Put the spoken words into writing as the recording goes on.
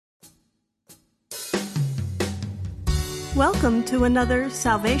Welcome to another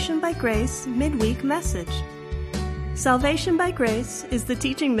Salvation by Grace midweek message. Salvation by Grace is the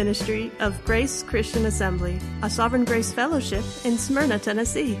teaching ministry of Grace Christian Assembly, a Sovereign Grace Fellowship in Smyrna,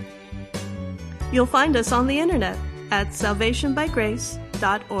 Tennessee. You'll find us on the internet at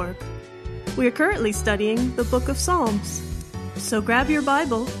salvationbygrace.org. We are currently studying the Book of Psalms. So grab your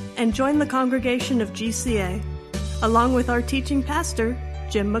Bible and join the congregation of GCA, along with our teaching pastor,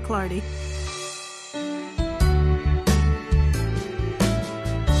 Jim McClarty.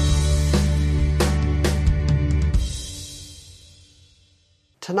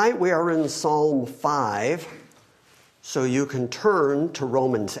 Tonight we are in Psalm 5, so you can turn to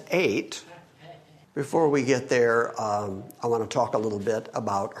Romans 8. Before we get there, I want to talk a little bit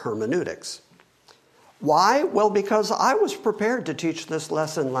about hermeneutics. Why? Well, because I was prepared to teach this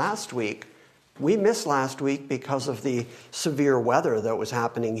lesson last week. We missed last week because of the severe weather that was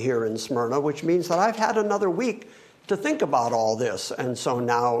happening here in Smyrna, which means that I've had another week to think about all this, and so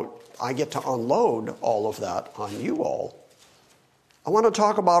now I get to unload all of that on you all. I want to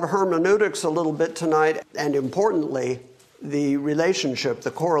talk about hermeneutics a little bit tonight, and importantly, the relationship,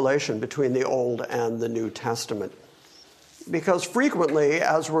 the correlation between the Old and the New Testament. Because frequently,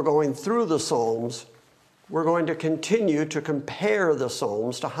 as we're going through the Psalms, we're going to continue to compare the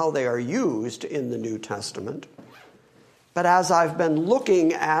Psalms to how they are used in the New Testament. But as I've been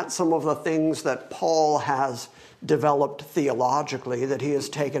looking at some of the things that Paul has developed theologically, that he has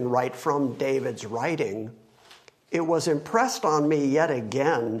taken right from David's writing, it was impressed on me yet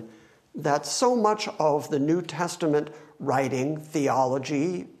again that so much of the New Testament writing,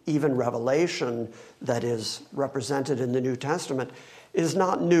 theology, even revelation that is represented in the New Testament is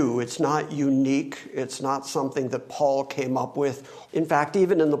not new, it's not unique, it's not something that Paul came up with. In fact,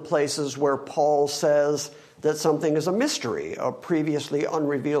 even in the places where Paul says that something is a mystery, a previously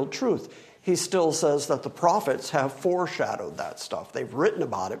unrevealed truth, he still says that the prophets have foreshadowed that stuff. They've written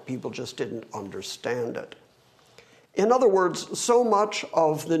about it, people just didn't understand it. In other words, so much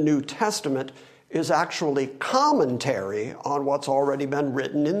of the New Testament is actually commentary on what's already been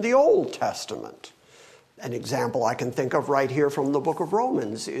written in the Old Testament. An example I can think of right here from the book of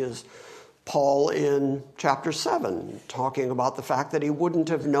Romans is Paul in chapter 7, talking about the fact that he wouldn't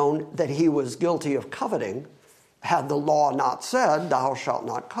have known that he was guilty of coveting had the law not said, "Thou shalt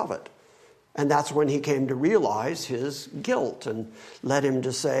not covet." And that's when he came to realize his guilt and led him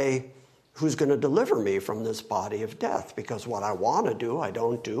to say, who's going to deliver me from this body of death? Because what I want to do, I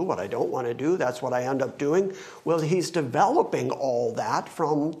don't do. What I don't want to do, that's what I end up doing. Well, he's developing all that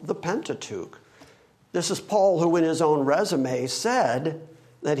from the Pentateuch. This is Paul who in his own resume said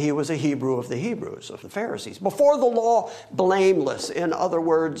that he was a Hebrew of the Hebrews, of the Pharisees. Before the law, blameless. In other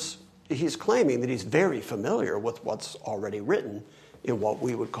words, he's claiming that he's very familiar with what's already written in what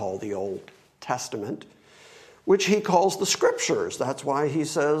we would call the Old Testament, which he calls the Scriptures. That's why he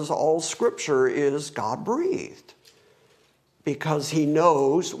says all Scripture is God-breathed, because he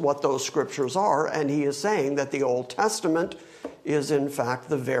knows what those Scriptures are, and he is saying that the Old Testament is in fact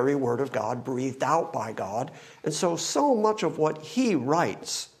the very Word of God breathed out by God. And so much of what he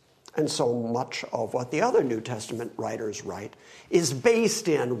writes, and so much of what the other New Testament writers write, is based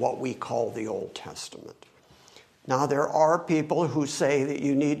in what we call the Old Testament. Now, there are people who say that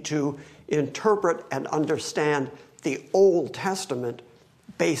you need to interpret and understand the Old Testament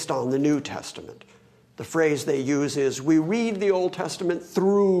based on the New Testament. The phrase they use is, we read the Old Testament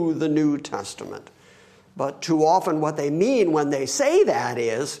through the New Testament. But too often what they mean when they say that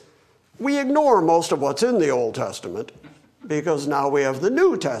is, we ignore most of what's in the Old Testament because now we have the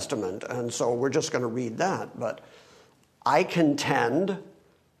New Testament, and so we're just going to read that. But I contend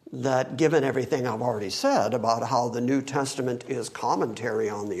that given everything I've already said about how the New Testament is commentary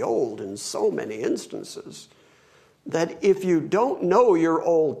on the Old in so many instances, that if you don't know your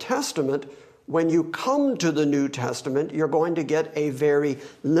Old Testament, when you come to the New Testament, you're going to get a very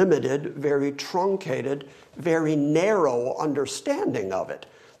limited, very truncated, very narrow understanding of it.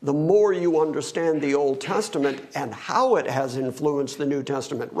 The more you understand the Old Testament and how it has influenced the New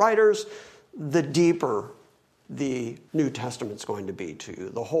Testament writers, the deeper the New Testament's going to be to you.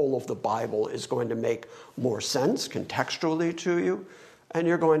 The whole of the Bible is going to make more sense contextually to you, and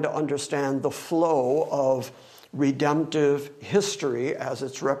you're going to understand the flow of redemptive history as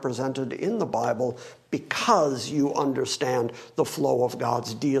it's represented in the Bible because you understand the flow of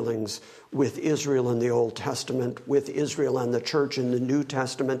God's dealings with Israel in the Old Testament, with Israel and the church in the New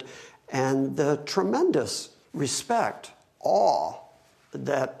Testament, and the tremendous respect, awe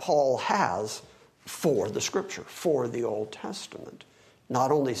that Paul has for the Scripture, for the Old Testament.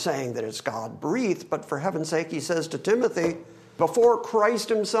 Not only saying that it's God-breathed, but for heaven's sake, he says to Timothy, Before Christ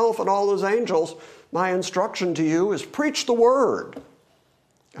himself and all his angels, my instruction to you is preach the word.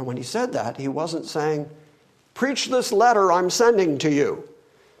 And when he said that, he wasn't saying, preach this letter I'm sending to you.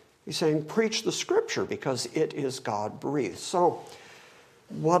 He's saying, preach the scripture because it is God-breathed. So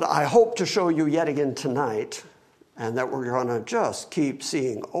what I hope to show you yet again tonight, and that we're going to just keep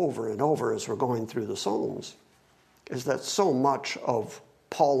seeing over and over as we're going through the Psalms, is that so much of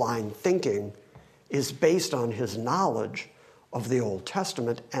Pauline thinking is based on his knowledge of the Old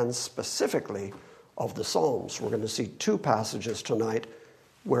Testament and specifically of the Psalms. We're going to see two passages tonight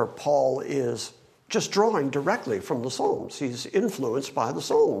where Paul is just drawing directly from the Psalms. He's influenced by the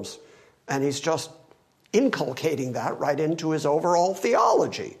Psalms, and he's just inculcating that right into his overall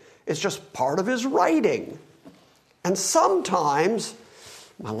theology. It's just part of his writing. And sometimes,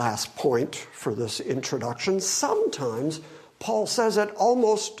 my last point for this introduction, sometimes Paul says it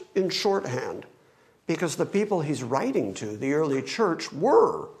almost in shorthand, because the people he's writing to, the early church,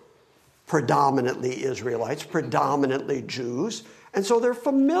 were predominantly Israelites, predominantly Jews, and so they're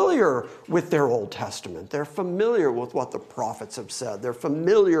familiar with their Old Testament. They're familiar with what the prophets have said. They're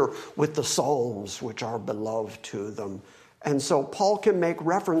familiar with the Psalms, which are beloved to them. And so Paul can make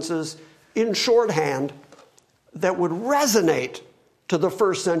references in shorthand that would resonate to the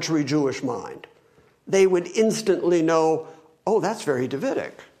first century Jewish mind. They would instantly know, oh, that's very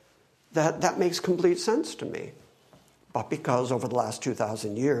Davidic. That makes complete sense to me. But because over the last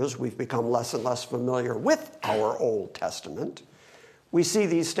 2,000 years we've become less and less familiar with our Old Testament, we see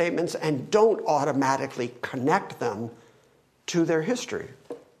these statements and don't automatically connect them to their history.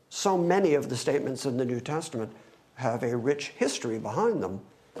 So many of the statements in the New Testament have a rich history behind them.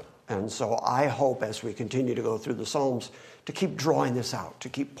 And so I hope as we continue to go through the Psalms to keep drawing this out, to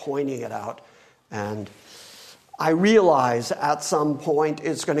keep pointing it out. And I realize at some point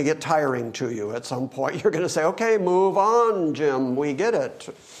it's going to get tiring to you. At some point you're going to say, okay, move on, Jim, we get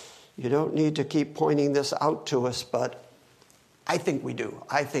it. You don't need to keep pointing this out to us, but I think we do.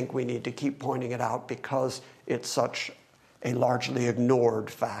 I think we need to keep pointing it out because it's such a largely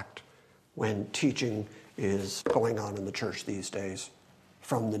ignored fact when teaching is going on in the church these days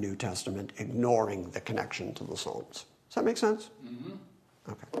from the New Testament, ignoring the connection to the Psalms. Does that make sense?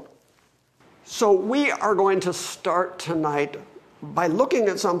 Mm-hmm. Okay. So we are going to start tonight by looking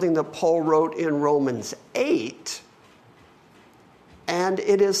at something that Paul wrote in Romans 8. And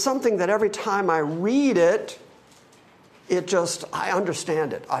it is something that every time I read it, I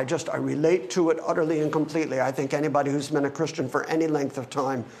understand it. I relate to it utterly and completely. I think anybody who's been a Christian for any length of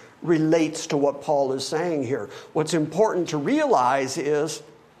time relates to what Paul is saying here. What's important to realize is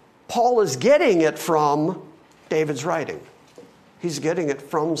Paul is getting it from David's writing. He's getting it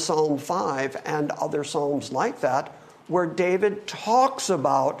from Psalm 5 and other psalms like that, where David talks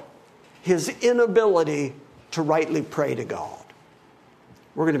about his inability to rightly pray to God.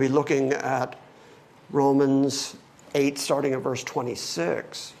 We're going to be looking at Romans 8, starting at verse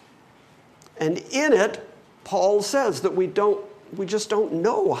 26. And in it, Paul says that we just don't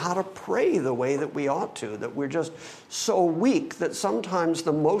know how to pray the way that we ought to, that we're just so weak that sometimes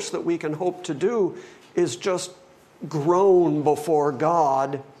the most that we can hope to do is just groan before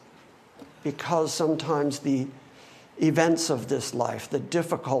God, because sometimes the events of this life, the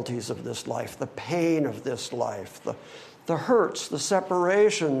difficulties of this life, the pain of this life, the hurts, the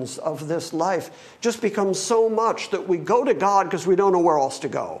separations of this life just become so much that we go to God because we don't know where else to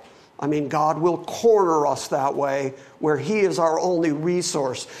go. I mean, God will corner us that way where he is our only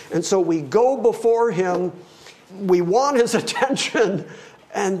resource. And so we go before him, we want his attention,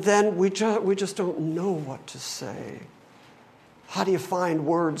 and then we just don't know what to say. How do you find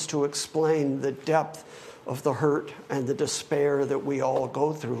words to explain the depth of the hurt and the despair that we all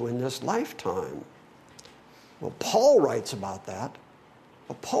go through in this lifetime? Well, Paul writes about that.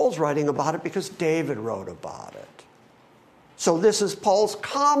 But Paul's writing about it because David wrote about it. So this is Paul's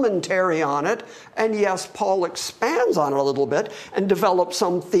commentary on it. And yes, Paul expands on it a little bit and develops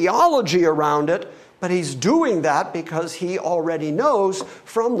some theology around it. But he's doing that because he already knows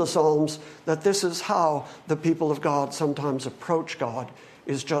from the Psalms that this is how the people of God sometimes approach God,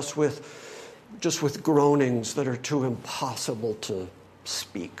 is just with groanings that are too impossible to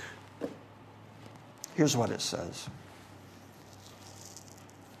speak. Here's what it says.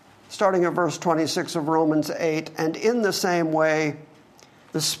 Starting at verse 26 of Romans 8, and in the same way,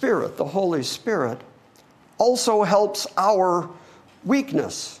 the Spirit, the Holy Spirit, also helps our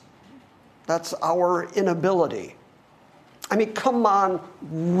weakness. That's our inability. I mean, come on,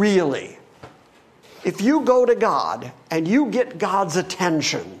 really. If you go to God and you get God's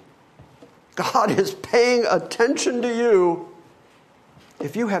attention, God is paying attention to you.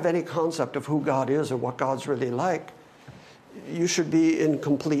 If you have any concept of who God is or what God's really like, you should be in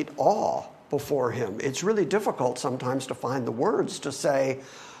complete awe before him. It's really difficult sometimes to find the words to say,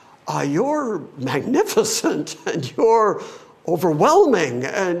 you're magnificent, and you're overwhelming,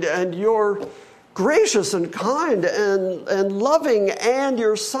 and you're gracious and kind and loving, and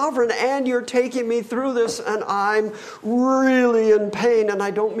you're sovereign, and you're taking me through this, and I'm really in pain, and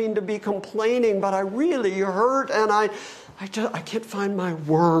I don't mean to be complaining, but I really hurt, and I can't find my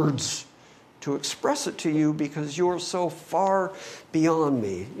words to express it to you because you're so far beyond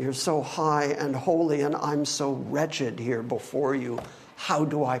me. You're so high and holy, and I'm so wretched here before you. How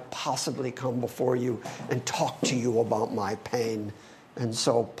do I possibly come before you and talk to you about my pain? And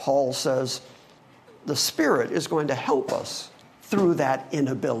so Paul says the Spirit is going to help us through that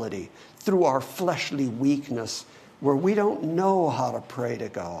inability, through our fleshly weakness, where we don't know how to pray to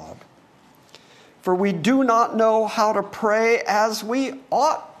God. For we do not know how to pray as we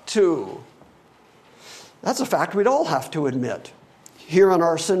ought to. That's a fact we'd all have to admit. Here in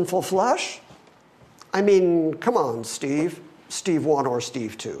our sinful flesh, I mean, come on, Steve 1 or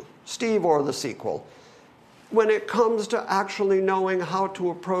Steve 2, Steve or the sequel. When it comes to actually knowing how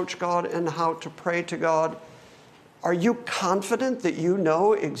to approach God and how to pray to God, are you confident that you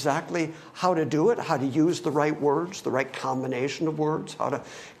know exactly how to do it, how to use the right words, the right combination of words, how to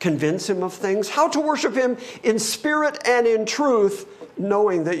convince him of things, how to worship him in spirit and in truth,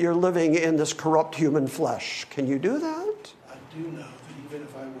 knowing that you're living in this corrupt human flesh? Can you do that? I do know that even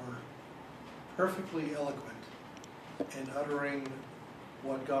if I were perfectly eloquent in uttering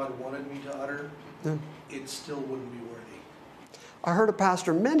what God wanted me to utter, it still wouldn't be worthy. I heard a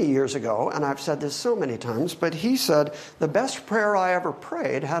pastor many years ago, and I've said this so many times, but he said, the best prayer I ever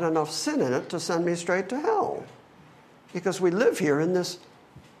prayed had enough sin in it to send me straight to hell. Because we live here in this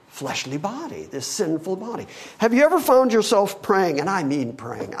fleshly body, this sinful body. Have you ever found yourself praying, and I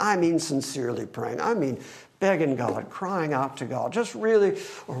mean sincerely praying, I mean begging God, crying out to God, just really,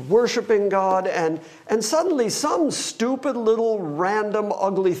 or worshiping God, and suddenly some stupid little random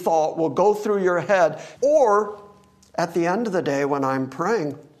ugly thought will go through your head, or at the end of the day when I'm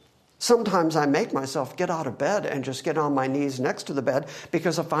praying, sometimes I make myself get out of bed and just get on my knees next to the bed,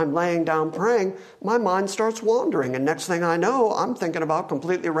 because if I'm laying down praying, my mind starts wandering, and next thing I know, I'm thinking about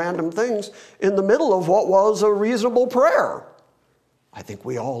completely random things in the middle of what was a reasonable prayer. I think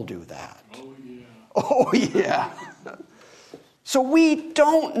we all do that. Oh, yeah. So we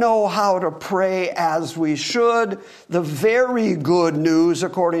don't know how to pray as we should. The very good news,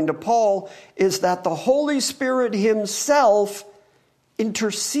 according to Paul, is that the Holy Spirit himself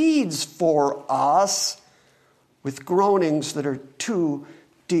intercedes for us with groanings that are too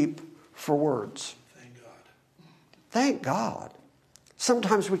deep for words. Thank God. Thank God.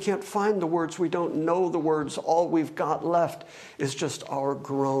 Sometimes we can't find the words. We don't know the words. All we've got left is just our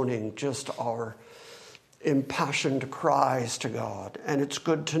groaning, just our impassioned cries to God. And it's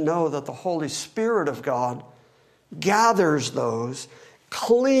good to know that the Holy Spirit of God gathers those,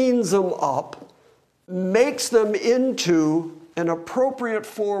 cleans them up, makes them into an appropriate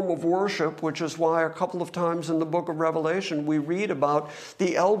form of worship, which is why a couple of times in the book of Revelation we read about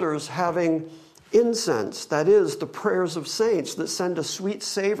the elders having incense, that is, the prayers of saints that send a sweet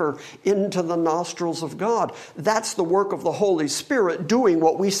savor into the nostrils of God. That's the work of the Holy Spirit doing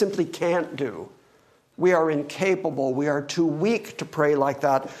what we simply can't do. We are incapable. We are too weak to pray like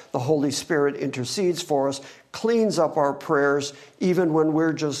that. The Holy Spirit intercedes for us, cleans up our prayers, even when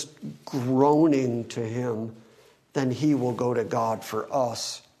we're just groaning to him. Then he will go to God for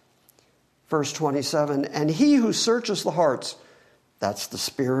us. Verse 27, and he who searches the hearts, that's the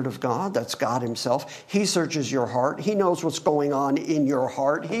Spirit of God, that's God himself. He searches your heart. He knows what's going on in your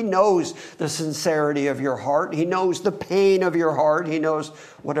heart. He knows the sincerity of your heart. He knows the pain of your heart. He knows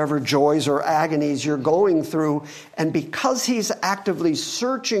whatever joys or agonies you're going through. And because he's actively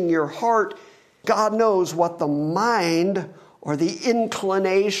searching your heart, God knows what the mind or the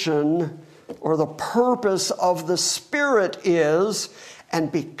inclination or the purpose of the Spirit is.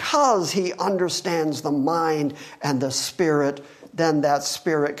 And because he understands the mind and the Spirit, then that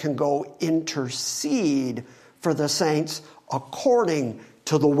Spirit can go intercede for the saints according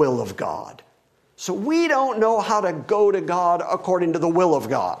to the will of God. So we don't know how to go to God according to the will of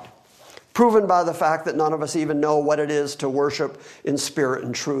God, proven by the fact that none of us even know what it is to worship in spirit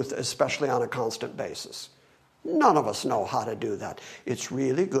and truth, especially on a constant basis. None of us know how to do that. It's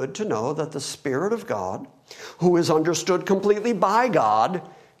really good to know that the Spirit of God, who is understood completely by God,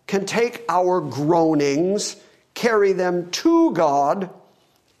 can take our groanings, carry them to God,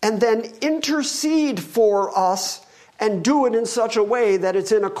 and then intercede for us and do it in such a way that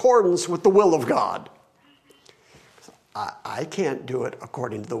it's in accordance with the will of God. I can't do it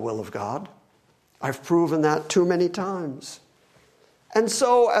according to the will of God. I've proven that too many times. And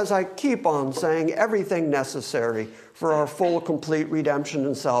so, as I keep on saying, everything necessary for our full, complete redemption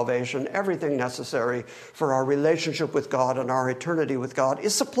and salvation, everything necessary for our relationship with God and our eternity with God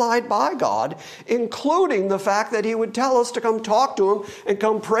is supplied by God, including the fact that he would tell us to come talk to him and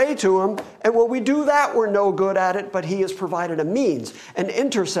come pray to him. And when we do that, we're no good at it, but he has provided a means, an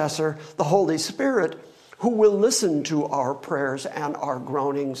intercessor, the Holy Spirit, who will listen to our prayers and our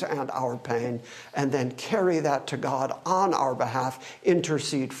groanings and our pain, and then carry that to God on our behalf,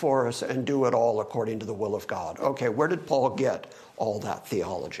 intercede for us, and do it all according to the will of God. Okay, where did Paul get all that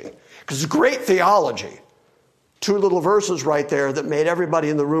theology? Because it's great theology. 2 little verses right there that made everybody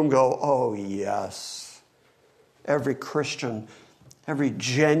in the room go, oh yes. Every Christian, every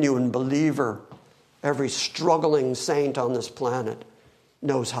genuine believer, every struggling saint on this planet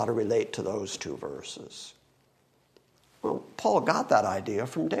knows how to relate to those 2 verses. Well, Paul got that idea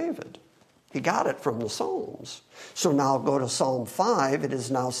from David. He got it from the Psalms. So now go to Psalm 5. It is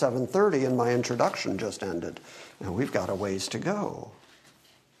now 7:30 and my introduction just ended. Now we've got a ways to go.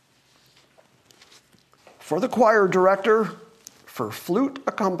 For the choir director, for flute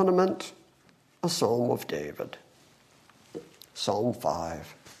accompaniment, a Psalm of David. Psalm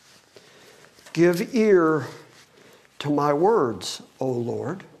 5. Give ear to my words, O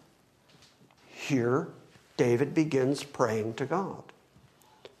Lord. Here, David begins praying to God,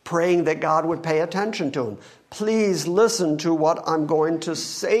 praying that God would pay attention to him. Please listen to what I'm going to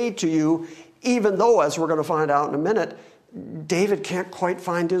say to you, even though, as we're going to find out in a minute, David can't quite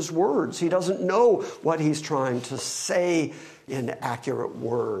find his words. He doesn't know what he's trying to say in accurate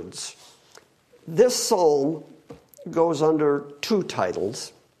words. This psalm goes under 2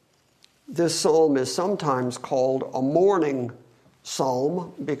 titles. This psalm is sometimes called a mourning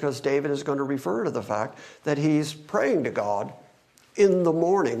psalm because David is going to refer to the fact that he's praying to God in the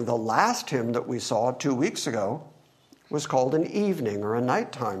morning. The last hymn that we saw 2 weeks ago was called an evening or a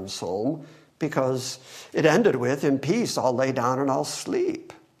nighttime psalm because it ended with, in peace I'll lay down and I'll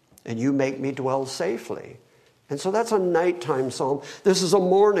sleep, and you make me dwell safely. And so that's a nighttime psalm. This is a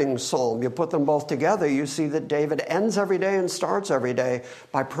morning psalm. You put them both together, you see that David ends every day and starts every day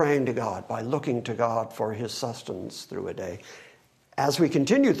by praying to God, by looking to God for his sustenance through a day. As we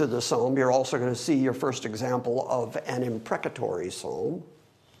continue through the psalm, you're also going to see your first example of an imprecatory psalm.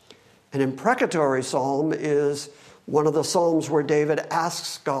 An imprecatory psalm is one of the psalms where David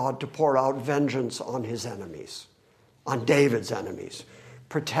asks God to pour out vengeance on his enemies, on David's enemies.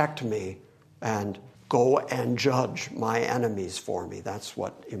 Protect me and go and judge my enemies for me. That's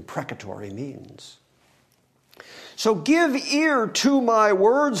what imprecatory means. So give ear to my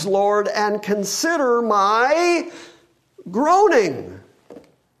words, Lord, and consider my groaning.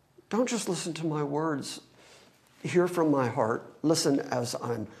 Don't just listen to my words. Hear from my heart. Listen as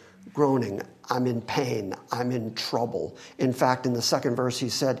I'm groaning. I'm in pain. I'm in trouble. In fact, in the 2nd verse, he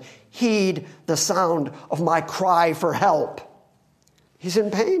said, heed the sound of my cry for help. He's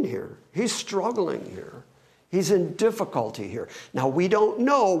in pain here. He's struggling here. He's in difficulty here. Now, we don't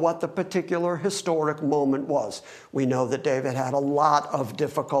know what the particular historic moment was. We know that David had a lot of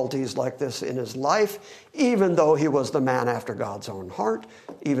difficulties like this in his life, even though he was the man after God's own heart,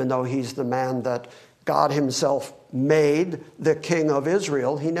 even though he's the man that God himself made the king of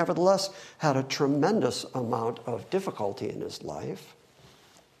Israel. He nevertheless had a tremendous amount of difficulty in his life.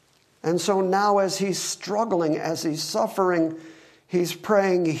 And so now as he's struggling, as he's suffering, he's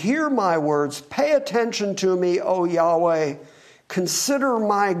praying, hear my words, pay attention to me, O Yahweh, consider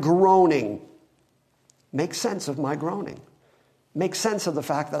my groaning. Make sense of my groaning. Make sense of the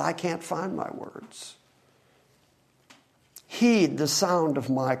fact that I can't find my words. Heed the sound of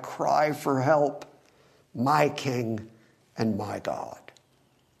my cry for help, my King and my God.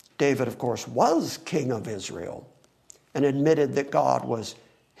 David, of course, was king of Israel and admitted that God was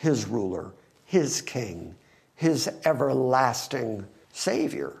his ruler, his king, his everlasting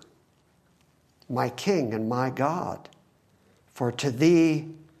Savior, my King and my God. For to thee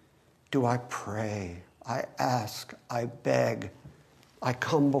do I pray, I ask, I beg. I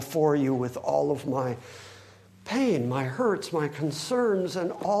come before you with all of my pain, my hurts, my concerns,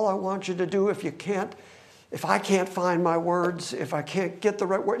 and all I want you to do, if I can't find my words, if I can't get the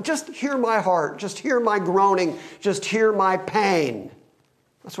right word, just hear my heart, just hear my groaning, just hear my pain.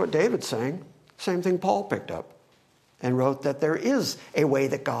 That's what David's saying. Same thing Paul picked up and wrote that there is a way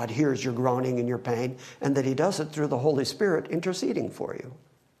that God hears your groaning and your pain, and that he does it through the Holy Spirit interceding for you.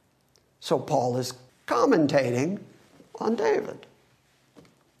 So Paul is commentating on David.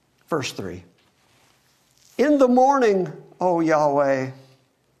 Verse 3. In the morning, O Yahweh,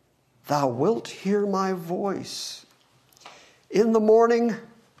 thou wilt hear my voice. In the morning,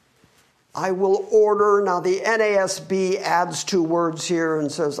 I will order. Now the NASB adds 2 words here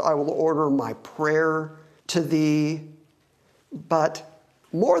and says, I will order my prayer to thee. But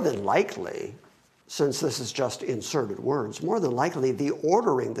more than likely, since this is just inserted words, more than likely the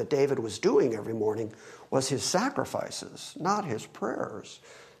ordering that David was doing every morning was his sacrifices, not his prayers.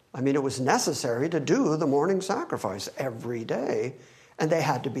 I mean, it was necessary to do the morning sacrifice every day, and they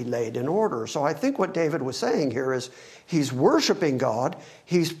had to be laid in order. So I think what David was saying here is he's worshiping God,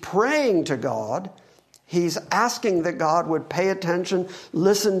 he's praying to God, he's asking that God would pay attention,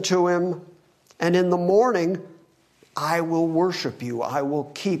 listen to him, and in the morning, I will worship you. I will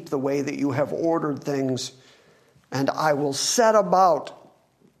keep the way that you have ordered things, and I will set about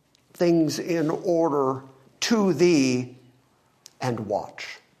things in order to thee and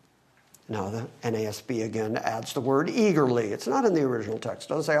watch. Now, the NASB again adds the word eagerly. It's not in the original text.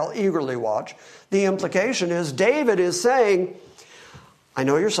 It doesn't say, I'll eagerly watch. The implication is David is saying, I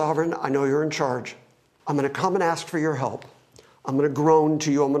know you're sovereign. I know you're in charge. I'm going to come and ask for your help. I'm going to groan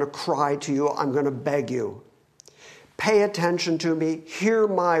to you. I'm going to cry to you. I'm going to beg you. Pay attention to me. Hear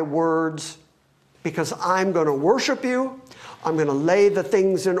my words, because I'm going to worship you. I'm going to lay the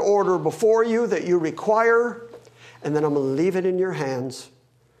things in order before you that you require, and then I'm going to leave it in your hands.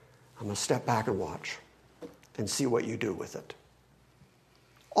 I'm going to step back and watch and see what you do with it.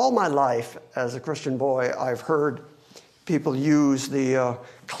 All my life as a Christian boy, I've heard people use the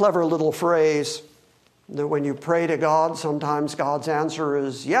clever little phrase that when you pray to God, sometimes God's answer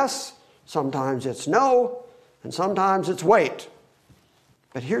is yes, sometimes it's no, and sometimes it's wait.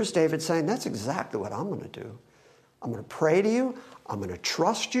 But here's David saying, that's exactly what I'm going to do. I'm going to pray to you. I'm going to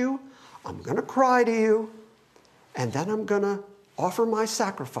trust you. I'm going to cry to you. And then I'm going to offer my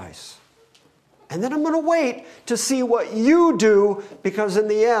sacrifice. And then I'm going to wait to see what you do, because in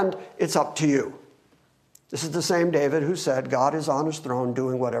the end, it's up to you. This is the same David who said, God is on his throne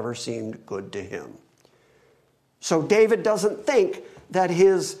doing whatever seemed good to him. So David doesn't think that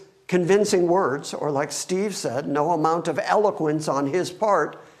his convincing words, or like Steve said, no amount of eloquence on his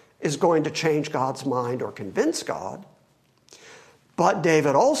part is going to change God's mind or convince God. But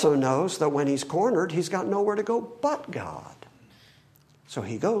David also knows that when he's cornered, he's got nowhere to go but God. So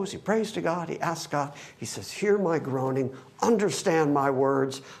he goes, he prays to God, he asks God, he says, hear my groaning, understand my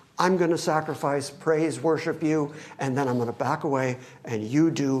words, I'm going to sacrifice, praise, worship you, and then I'm going to back away, and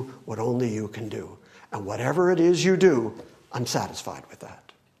you do what only you can do. And whatever it is you do, I'm satisfied with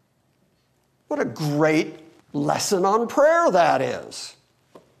that. What a great lesson on prayer that is.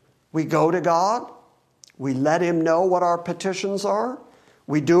 We go to God, we let him know what our petitions are,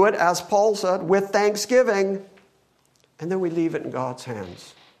 we do it, as Paul said, with thanksgiving, and then we leave it in God's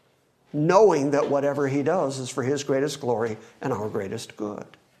hands, knowing that whatever he does is for his greatest glory and our greatest good.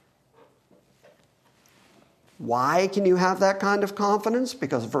 Why can you have that kind of confidence?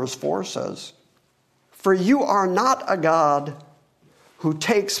 Because verse 4 says, for you are not a God who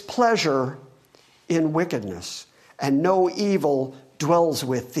takes pleasure in wickedness, and no evil dwells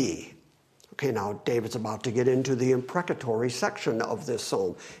with thee. Okay, now David's about to get into the imprecatory section of this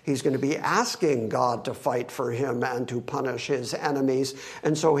psalm. He's going to be asking God to fight for him and to punish his enemies.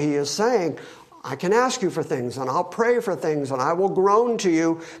 And so he is saying, I can ask you for things, and I'll pray for things, and I will groan to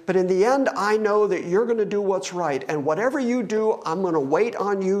you, but in the end, I know that you're going to do what's right. And whatever you do, I'm going to wait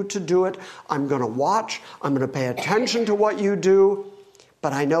on you to do it. I'm going to watch. I'm going to pay attention to what you do.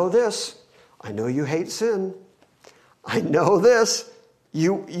 But I know this. I know you hate sin. I know this.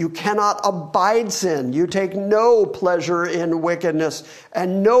 You cannot abide sin. You take no pleasure in wickedness,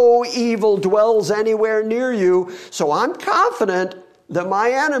 and no evil dwells anywhere near you. So I'm confident that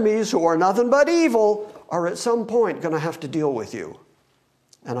my enemies, who are nothing but evil, are at some point going to have to deal with you.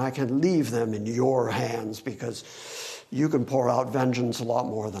 And I can leave them in your hands, because you can pour out vengeance a lot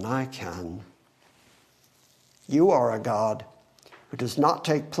more than I can. You are a God who does not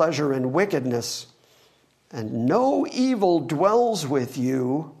take pleasure in wickedness, and no evil dwells with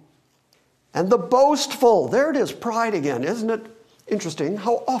you. And the boastful, there it is, pride again. Isn't it interesting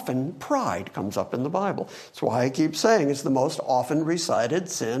how often pride comes up in the Bible? That's why I keep saying it's the most often recited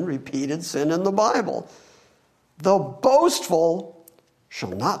sin, repeated sin in the Bible. The boastful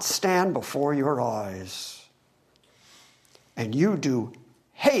shall not stand before your eyes. And you do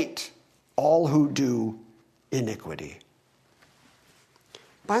hate all who do iniquity.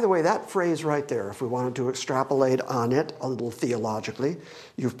 By the way, that phrase right there, if we wanted to extrapolate on it a little theologically,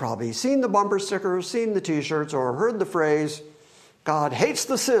 you've probably seen the bumper stickers, seen the t-shirts, or heard the phrase, God hates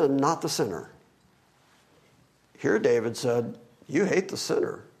the sin, not the sinner. Here David said, you hate the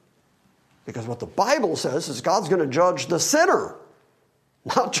sinner. Because what the Bible says is God's going to judge the sinner,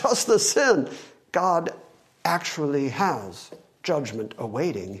 not just the sin. God actually has judgment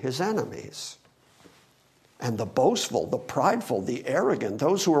awaiting his enemies. And the boastful, the prideful, the arrogant,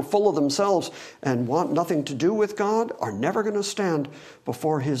 those who are full of themselves and want nothing to do with God are never going to stand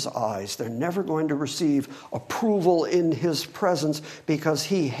before his eyes. They're never going to receive approval in his presence because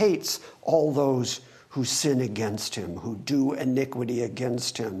he hates all those who sin against him, who do iniquity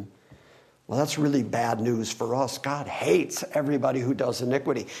against him. Well, that's really bad news for us. God hates everybody who does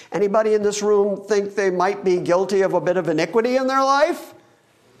iniquity. Anybody in this room think they might be guilty of a bit of iniquity in their life?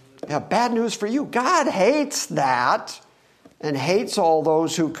 Yeah, bad news for you. God hates that and hates all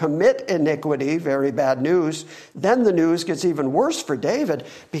those who commit iniquity. Very bad news. Then the news gets even worse for David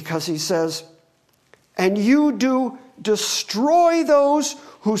because he says, and you do destroy those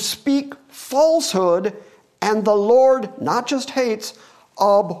who speak falsehood, and the Lord not just hates,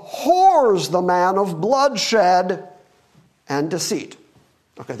 abhors the man of bloodshed and deceit.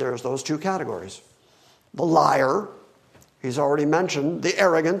 Okay, there's those two categories. The liar, he's already mentioned, the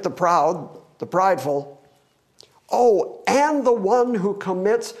arrogant, the proud, the prideful. Oh, and the one who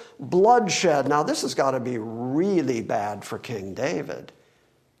commits bloodshed. Now, this has got to be really bad for King David.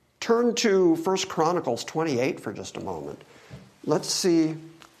 Turn to 1 Chronicles 28 for just a moment. Let's see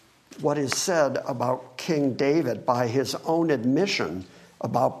what is said about King David by his own admission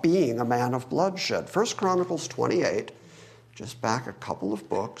about being a man of bloodshed. 1 Chronicles 28, just back a couple of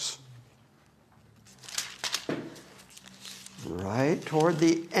books. Right toward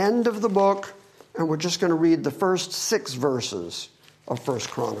the end of the book, and we're just going to read the first 6 verses of 1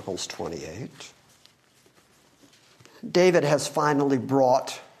 Chronicles 28. David has finally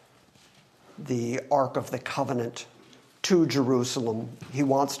brought the Ark of the Covenant to Jerusalem. He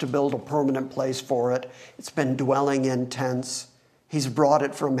wants to build a permanent place for it. It's been dwelling in tents. He's brought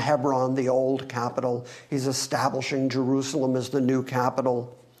it from Hebron, the old capital. He's establishing Jerusalem as the new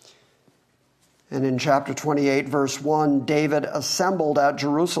capital. And in chapter 28, verse 1, David assembled at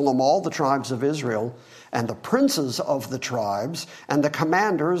Jerusalem all the tribes of Israel, and the princes of the tribes, and the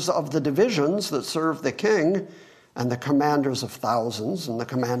commanders of the divisions that served the king, and the commanders of thousands, and the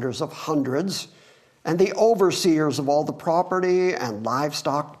commanders of hundreds, and the overseers of all the property and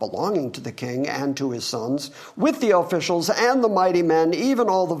livestock belonging to the king and to his sons, with the officials and the mighty men, even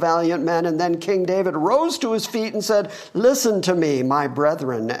all the valiant men. And then King David rose to his feet and said, "Listen to me, my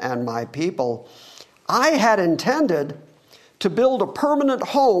brethren and my people. I had intended to build a permanent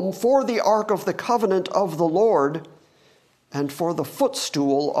home for the Ark of the Covenant of the Lord and for the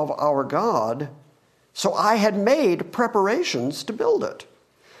footstool of our God, so I had made preparations to build it.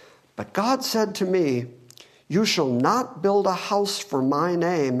 But God said to me, 'You shall not build a house for my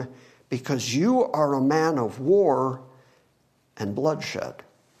name, because you are a man of war and bloodshed.'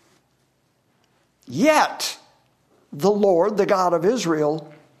 Yet the Lord, the God of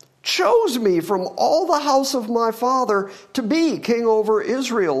Israel, chose me from all the house of my father to be king over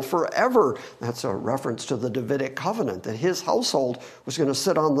Israel forever." That's a reference to the Davidic covenant, that his household was going to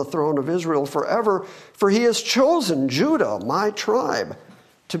sit on the throne of Israel forever. "For he has chosen Judah, my tribe,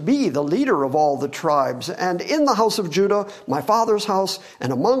 to be the leader of all the tribes. And in the house of Judah, my father's house,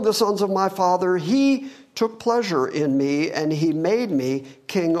 and among the sons of my father, he took pleasure in me, and he made me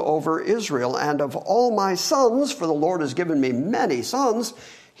king over Israel. And of all my sons, for the Lord has given me many sons,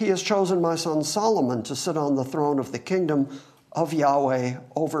 he has chosen my son Solomon to sit on the throne of the kingdom of Yahweh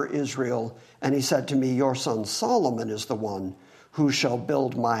over Israel. And he said to me, 'Your son Solomon is the one who shall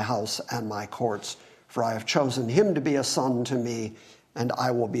build my house and my courts, for I have chosen him to be a son to me, and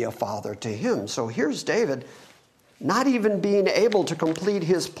I will be a father to him.'" So here's David not even being able to complete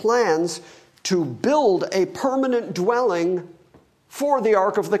his plans to build a permanent dwelling for the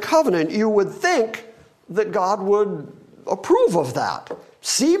Ark of the Covenant. You would think that God would approve of that.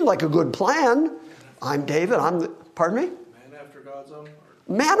 Seemed like a good plan. I'm David. Pardon me? Man after God's own heart.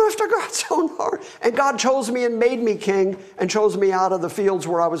 Man after God's own heart. And God chose me and made me king and chose me out of the fields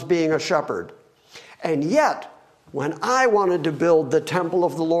where I was being a shepherd. And yet, when I wanted to build the temple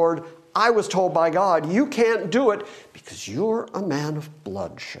of the Lord, I was told by God, "You can't do it because you're a man of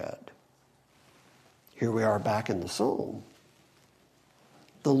bloodshed." Here we are back in the psalm.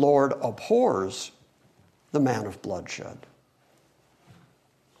 The Lord abhors the man of bloodshed.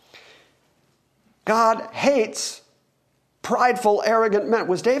 God hates prideful, arrogant men.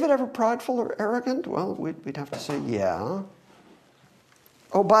 Was David ever prideful or arrogant? Well, we'd have to say, yeah.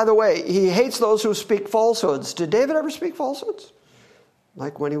 Oh, by the way, he hates those who speak falsehoods. Did David ever speak falsehoods?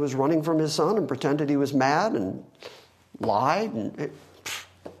 Like when he was running from his son and pretended he was mad and lied?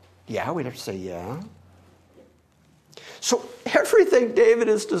 Yeah, we'd have to say, yeah. So everything David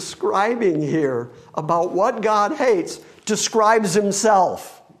is describing here about what God hates describes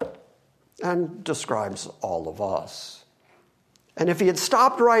himself and describes all of us. And if he had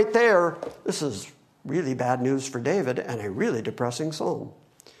stopped right there, this is really bad news for David and a really depressing psalm,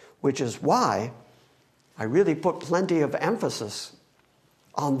 which is why I really put plenty of emphasis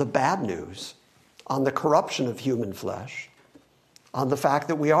on the bad news, on the corruption of human flesh, on the fact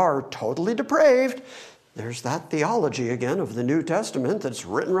that we are totally depraved. There's that theology again of the New Testament that's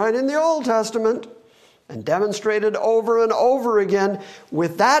written right in the Old Testament and demonstrated over and over again.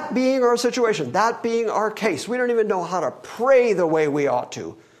 With that being our situation, that being our case, we don't even know how to pray the way we ought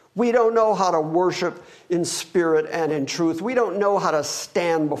to. We don't know how to worship in spirit and in truth. We don't know how to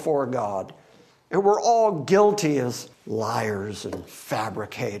stand before God. And we're all guilty as liars and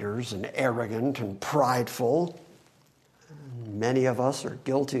fabricators and arrogant and prideful. And many of us are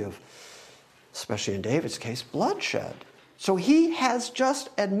guilty of, especially in David's case, bloodshed. So he has just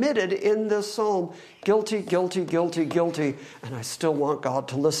admitted in this psalm, guilty, guilty, guilty, guilty, and I still want God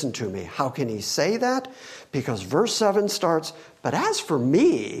to listen to me. How can he say that? Because verse 7 starts, but as for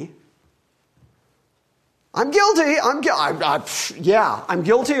me, I'm guilty. I'm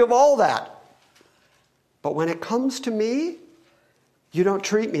guilty of all that. But when it comes to me, you don't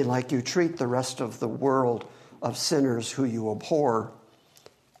treat me like you treat the rest of the world of sinners who you abhor.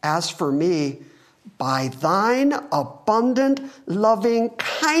 As for me, by thine abundant loving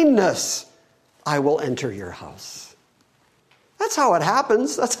kindness, I will enter your house. That's how it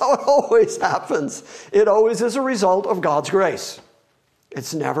happens. That's how it always happens. It always is a result of God's grace.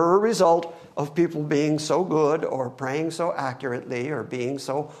 It's never a result of people being so good or praying so accurately or being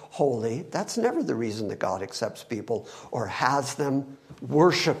so holy. That's never the reason that God accepts people or has them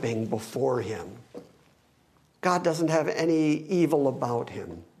worshiping before him. God doesn't have any evil about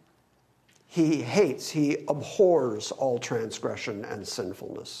him. He hates, he abhors all transgression and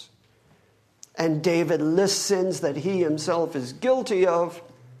sinfulness. And David lists sins that he himself is guilty of,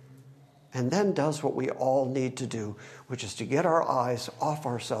 and then does what we all need to do, which is to get our eyes off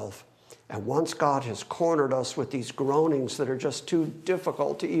ourselves. And once God has cornered us with these groanings that are just too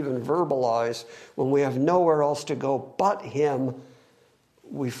difficult to even verbalize, when we have nowhere else to go but him,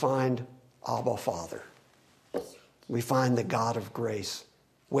 we find Abba Father. We find the God of grace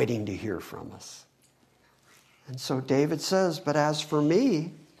waiting to hear from us. And so David says, but as for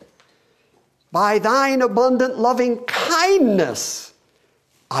me, by thine abundant loving kindness,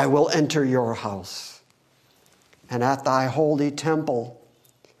 I will enter your house. And at thy holy temple,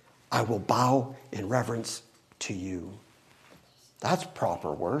 I will bow in reverence to you. That's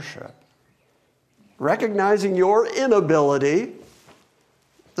proper worship. Recognizing your inability,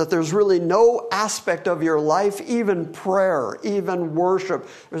 that there's really no aspect of your life, even prayer, even worship,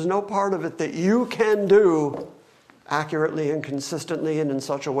 there's no part of it that you can do accurately and consistently and in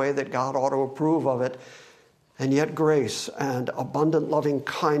such a way that God ought to approve of it. And yet grace and abundant loving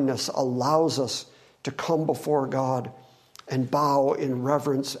kindness allows us to come before God and bow in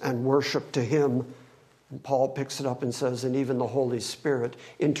reverence and worship to him. And Paul picks it up and says, and even the Holy Spirit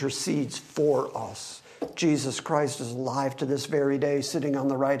intercedes for us. Jesus Christ is alive to this very day, sitting on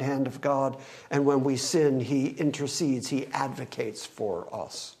the right hand of God. And when we sin, he intercedes, he advocates for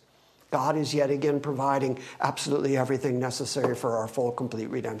us. God is yet again providing absolutely everything necessary for our full, complete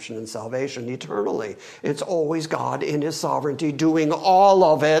redemption and salvation eternally. It's always God in his sovereignty doing all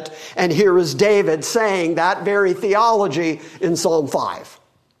of it. And here is David saying that very theology in Psalm 5.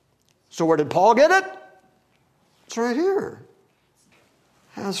 So where did Paul get it? It's right here.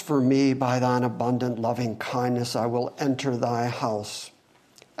 As for me, by thine abundant loving kindness, I will enter thy house.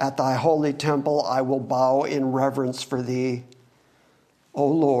 At thy holy temple, I will bow in reverence for thee. O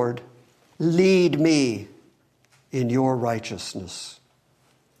Lord, lead me in your righteousness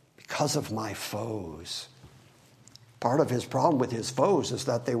because of my foes. Part of his problem with his foes is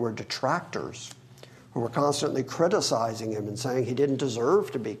that they were detractors who were constantly criticizing him and saying he didn't deserve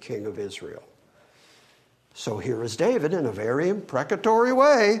to be king of Israel. So here is David in a very imprecatory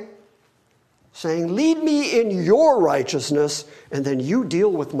way saying, lead me in your righteousness, and then you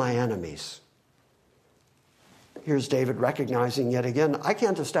deal with my enemies. Here's David recognizing yet again, I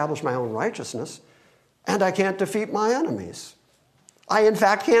can't establish my own righteousness, and I can't defeat my enemies. I, in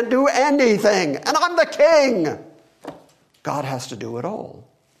fact, can't do anything, and I'm the king. God has to do it all.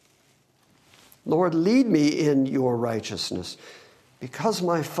 Lord, lead me in your righteousness, because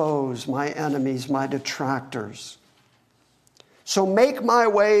my foes, my enemies, my detractors. So make my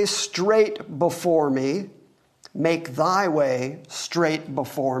way straight before me. Make thy way straight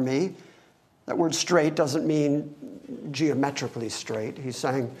before me. That word straight doesn't mean geometrically straight. He's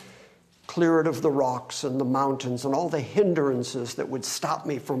saying clear it of the rocks and the mountains and all the hindrances that would stop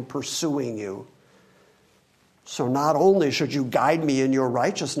me from pursuing you. So not only should you guide me in your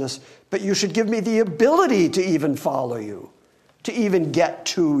righteousness, but you should give me the ability to even follow you. to even get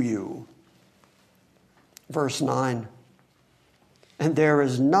to you. Verse 9, and there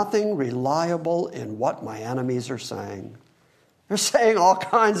is nothing reliable in what my enemies are saying. They're saying all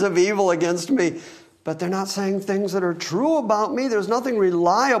kinds of evil against me, but they're not saying things that are true about me. There's nothing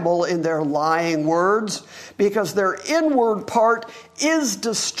reliable in their lying words because their inward part is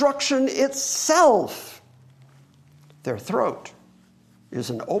destruction itself. Their throat is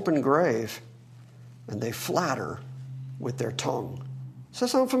an open grave, and they flatter with their tongue. Does that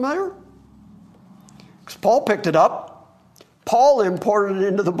sound familiar? Because Paul picked it up. Paul imported it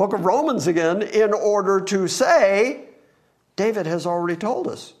into the book of Romans again in order to say, David has already told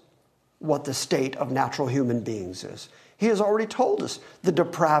us what the state of natural human beings is. He has already told us the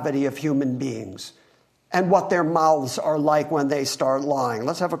depravity of human beings and what their mouths are like when they start lying.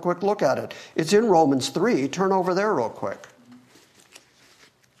 Let's have a quick look at it. It's in Romans 3. Turn over there real quick.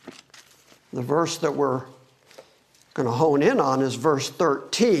 The verse that we're going to hone in on is verse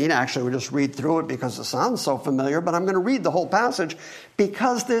 13. Actually, we'll just read through it because it sounds so familiar, but I'm going to read the whole passage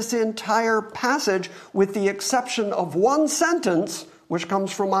because this entire passage, with the exception of one sentence, which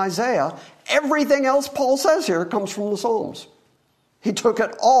comes from Isaiah, everything else Paul says here comes from the Psalms. He took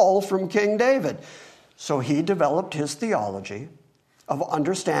it all from King David. So he developed his theology of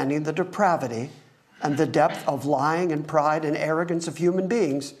understanding the depravity and the depth of lying and pride and arrogance of human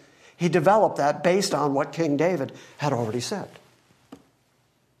beings. He developed that based on what King David had already said.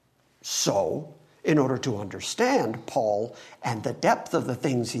 So, in order to understand Paul and the depth of the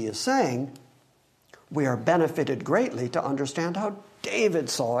things he is saying, we are benefited greatly to understand how David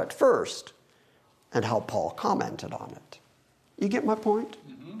saw it first and how Paul commented on it. You get my point?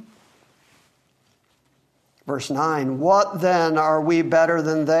 Mm-hmm. Verse 9, what then, are we better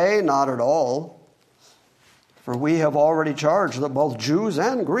than they? Not at all. For we have already charged that both Jews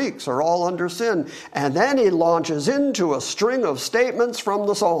and Greeks are all under sin. And then he launches into a string of statements from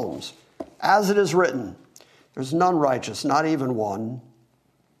the Psalms. As it is written, there's none righteous, not even one.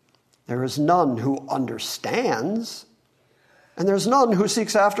 There is none who understands, and there's none who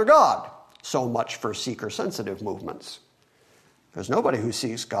seeks after God. So much for seeker-sensitive movements. There's nobody who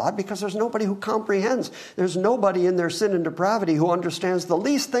seeks God because there's nobody who comprehends. There's nobody in their sin and depravity who understands the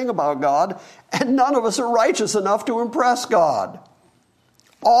least thing about God, and none of us are righteous enough to impress God.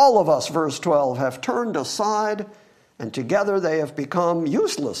 All of us, verse 12, have turned aside, and together they have become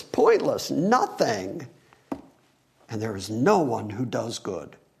useless, pointless, nothing. And there is no one who does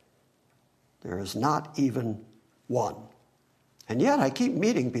good. There is not even one. And yet I keep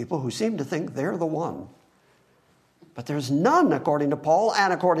meeting people who seem to think they're the one. But there's none, according to Paul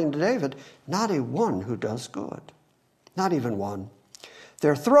and according to David, not a one who does good. Not even one.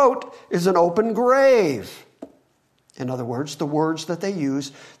 Their throat is an open grave. In other words, the words that they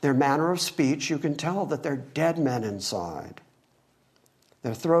use, their manner of speech, you can tell that they're dead men inside.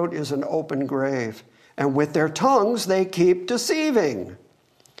 Their throat is an open grave. And with their tongues they keep deceiving.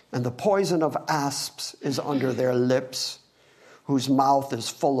 And the poison of asps is under their lips, whose mouth is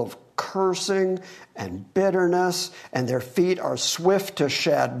full of cursing and bitterness, and their feet are swift to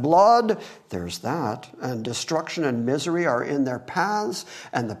shed blood. There's that. And destruction and misery are in their paths,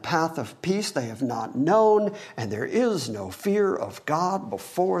 and the path of peace they have not known, and there is no fear of God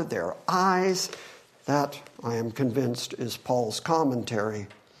before their eyes. That, I am convinced, is Paul's commentary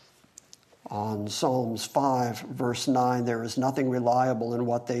on Psalms 5, verse 9. There is nothing reliable in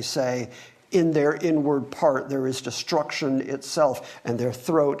what they say. In their inward part, there is destruction itself, and their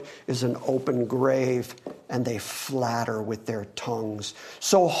throat is an open grave, and they flatter with their tongues.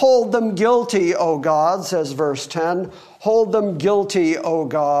 So hold them guilty, O God, says verse 10. Hold them guilty, O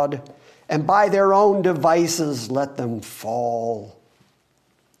God, and by their own devices let them fall.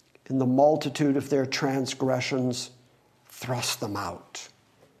 In the multitude of their transgressions, thrust them out,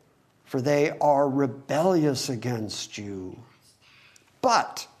 for they are rebellious against you.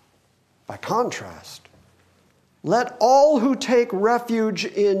 But by contrast, let all who take refuge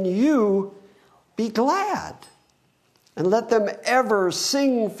in you be glad, and let them ever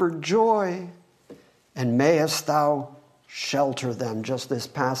sing for joy. And mayest thou shelter them. Just this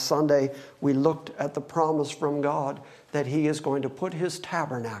past Sunday, we looked at the promise from God that he is going to put his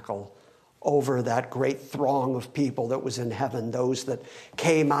tabernacle over that great throng of people that was in heaven, those that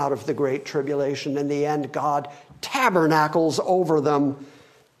came out of the great tribulation. In the end, God tabernacles over them.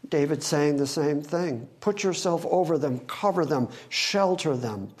 David's saying the same thing. Put yourself over them, cover them, shelter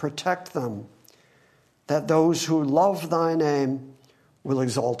them, protect them, that those who love thy name will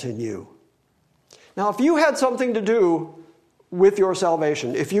exalt in you. Now, if you had something to do with your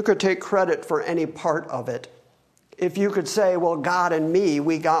salvation, if you could take credit for any part of it, if you could say, well, God and me,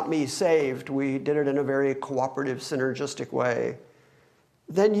 we got me saved, we did it in a very cooperative, synergistic way,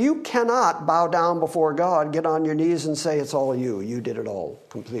 then you cannot bow down before God, get on your knees and say, it's all you. You did it all,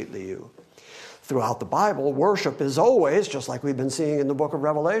 completely you. Throughout the Bible, worship is always, just like we've been seeing in the book of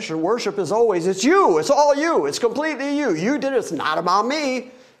Revelation, worship is always, it's you, it's all you, it's completely you. You did it, it's not about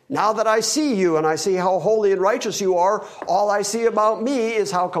me. Now that I see you and I see how holy and righteous you are, all I see about me is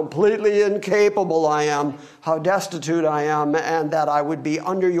how completely incapable I am, how destitute I am, and that I would be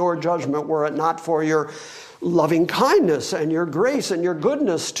under your judgment were it not for your loving kindness and your grace and your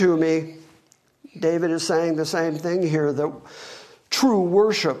goodness to me. David is saying the same thing here, that true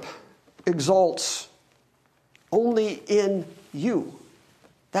worship exalts only in you.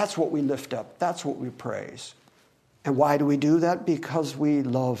 That's what we lift up. That's what we praise. And why do we do that? Because we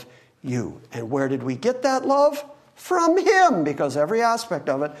love you. And where did we get that love? From him, because every aspect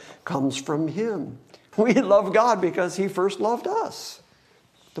of it comes from him. We love God because he first loved us.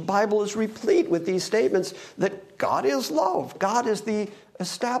 The Bible is replete with these statements that God is love. God is the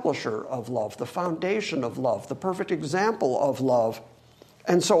establisher of love, the foundation of love, the perfect example of love.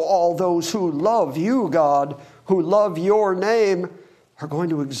 And so all those who love you, God, who love your name, are going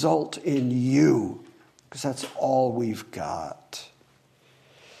to exult in you, because that's all we've got.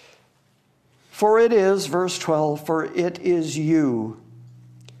 For it is, verse 12, for it is you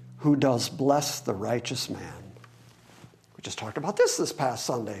who does bless the righteous man. We just talked about this past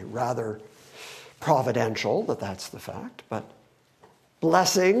Sunday. Rather providential that that's the fact, but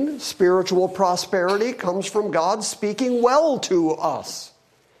blessing, spiritual prosperity comes from God speaking well to us.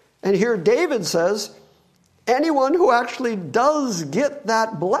 And here David says, anyone who actually does get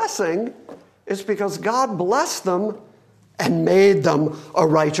that blessing is because God blessed them and made them a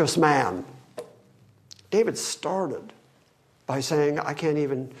righteous man. David started by saying, I can't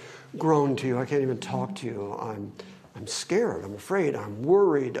even groan to you. I can't even talk to you. I'm scared. I'm afraid. I'm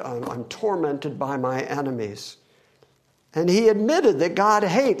worried. I'm tormented by my enemies. And he admitted that God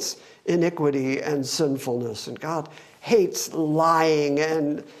hates iniquity and sinfulness, and God hates lying,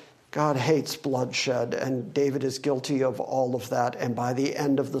 and God hates bloodshed, and David is guilty of all of that. And by the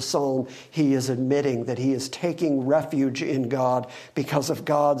end of the psalm, he is admitting that he is taking refuge in God because of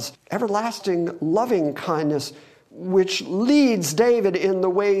God's everlasting loving kindness, which leads David in the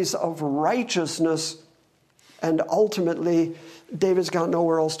ways of righteousness. And ultimately, David's got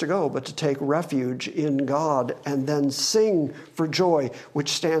nowhere else to go but to take refuge in God and then sing for joy, which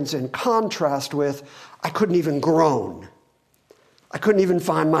stands in contrast with, I couldn't even groan. I couldn't even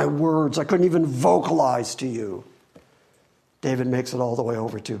find my words. I couldn't even vocalize to you. David makes it all the way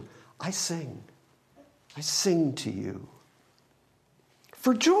over to, I sing. I sing to you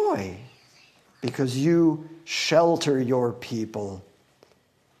for joy because you shelter your people.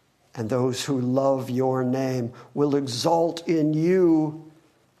 And those who love your name will exalt in you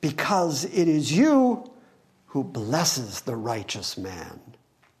because it is you who blesses the righteous man.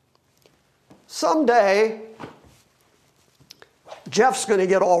 Someday, Jeff's going to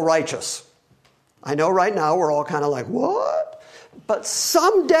get all righteous. I know right now we're all kind of like, what? But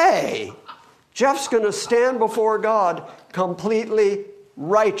someday, Jeff's going to stand before God completely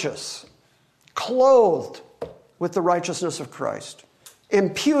righteous, clothed with the righteousness of Christ,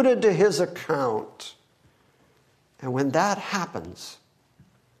 imputed to his account. And when that happens,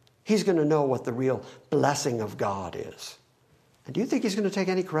 he's going to know what the real blessing of God is. And do you think he's going to take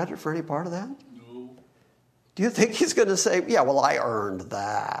any credit for any part of that? Do you think he's going to say, yeah, well, I earned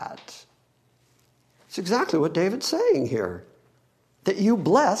that? It's exactly what David's saying here, that you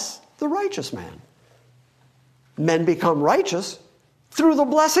bless the righteous man. Men become righteous through the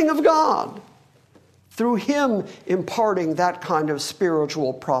blessing of God, through him imparting that kind of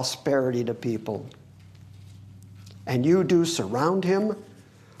spiritual prosperity to people. And you do surround him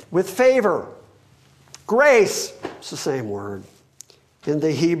with favor. Grace, it's the same word. In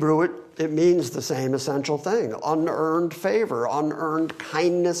the Hebrew, it means the same essential thing. Unearned favor, unearned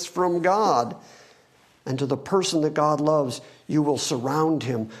kindness from God. And to the person that God loves, you will surround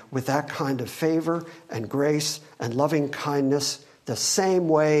him with that kind of favor and grace and loving kindness the same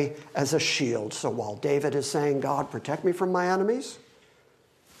way as a shield. So while David is saying, God, protect me from my enemies,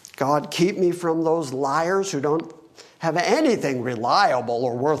 God, keep me from those liars who don't have anything reliable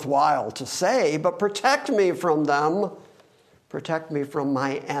or worthwhile to say, but protect me from them. Protect me from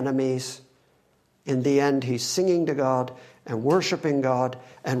my enemies. In the end, he's singing to God and worshiping God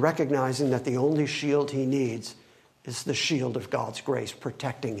and recognizing that the only shield he needs is the shield of God's grace,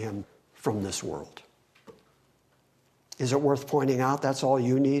 protecting him from this world. Is it worth pointing out that's all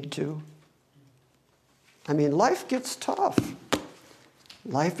you need to? I mean, life gets tough.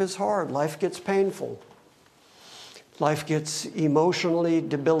 Life is hard. Life gets painful. Life gets emotionally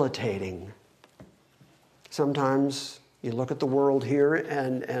debilitating. Sometimes you look at the world here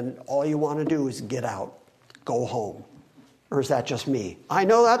and all you want to do is get out, go home. Or is that just me? I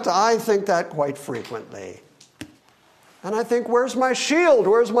think that quite frequently. And I think, where's my shield?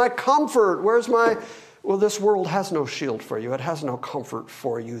 Where's my comfort? Well, this world has no shield for you. It has no comfort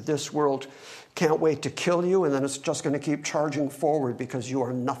for you. This world can't wait to kill you, and then it's just going to keep charging forward because you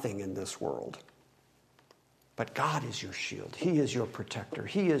are nothing in this world. But God is your shield. He is your protector.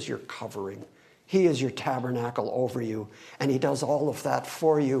 He is your covering. He is your tabernacle over you. And he does all of that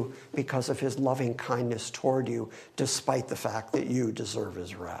for you because of his loving kindness toward you, despite the fact that you deserve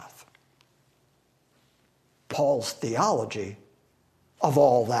his wrath. Paul's theology of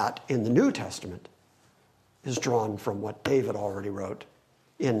all that in the New Testament is drawn from what David already wrote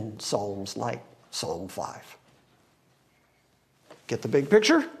in Psalms like Psalm 5. Get the big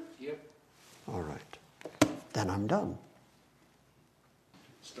picture? Yep. All right. Then I'm done.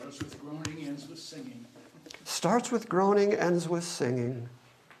 Starts with groaning, ends with singing. Starts with groaning, ends with singing,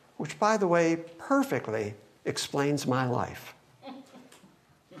 which, by the way, perfectly explains my life.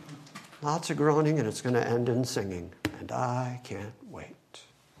 Lots of groaning, and it's going to end in singing, and I can't wait.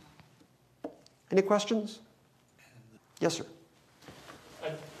 Any questions? Yes, sir.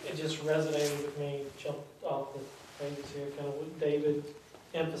 It just resonated with me, jumped off the pages here, kind of with David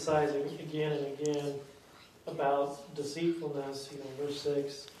emphasizing again and again about deceitfulness. Verse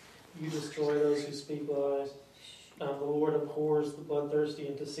 6, you destroy those who speak lies. The Lord abhors the bloodthirsty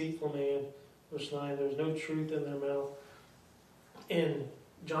and deceitful man. Verse 9, there's no truth in their mouth. In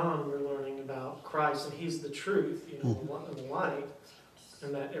John, we're learning about Christ, and he's the truth, the light,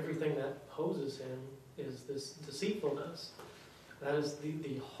 and that everything that opposes him is this deceitfulness. That is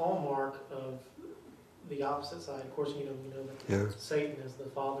the hallmark of the opposite side. Of course, we know that Satan is the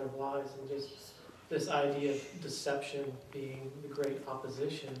father of lies, and just this idea of deception being the great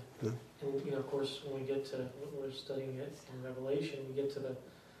opposition. Yeah. And, of course, when we get to, we're studying it in Revelation, we get to the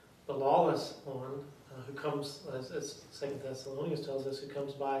lawless one who comes, as 2 Thessalonians tells us, who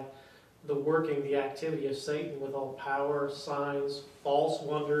comes by the working, the activity of Satan with all power, signs, false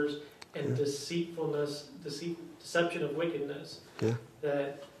wonders, and deceitfulness, deception of wickedness. Yeah.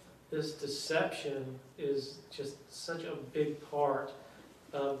 That this deception is just such a big part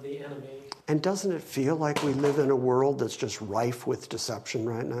of the enemy. And doesn't it feel like we live in a world that's just rife with deception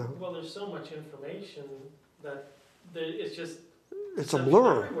right now? Well, there's so much information that it's just... It's a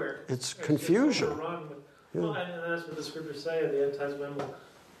blur. Everywhere. It's confusion. Well, and that's what the scriptures say. The end times men will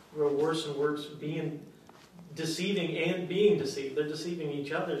grow worse and worse, deceiving and being deceived. They're deceiving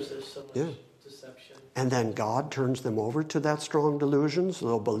each other. There's so much deception. And then God turns them over to that strong delusion, so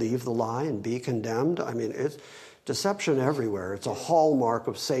they'll believe the lie and be condemned. I mean, it's deception everywhere. It's a hallmark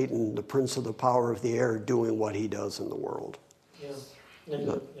of Satan, the prince of the power of the air, doing what he does in the world. Yeah. And,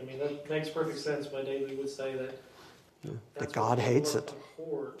 that makes perfect sense why David would say that. That God hates it.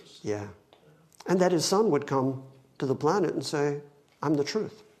 Abhors. Yeah. And that his son would come to the planet and say, I'm the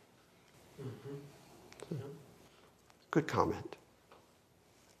truth. Mm-hmm. Good comment.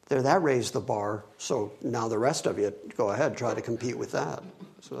 There, that raised the bar, so now the rest of you, go ahead, try to compete with that.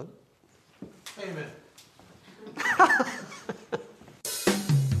 So. Amen.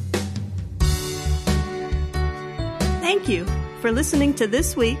 Thank you for listening to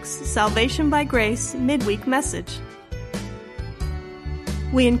this week's Salvation by Grace midweek message.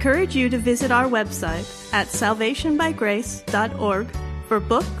 We encourage you to visit our website at salvationbygrace.org for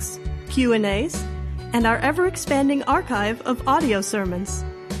books, Q&As, and our ever-expanding archive of audio sermons.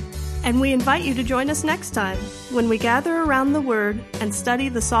 And we invite you to join us next time when we gather around the Word and study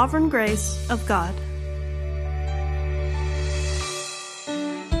the sovereign grace of God.